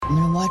I'm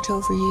gonna watch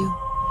over you.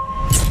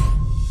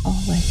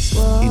 Always.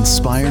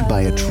 Inspired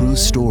by a true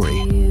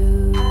story.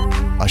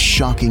 A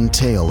shocking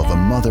tale of a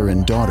mother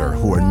and daughter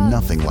who are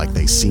nothing like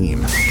they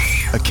seem.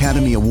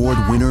 Academy Award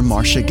winner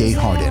Marcia Gay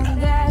Harden,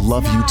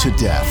 Love You to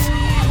Death.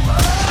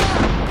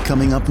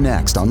 Coming up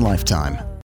next on Lifetime.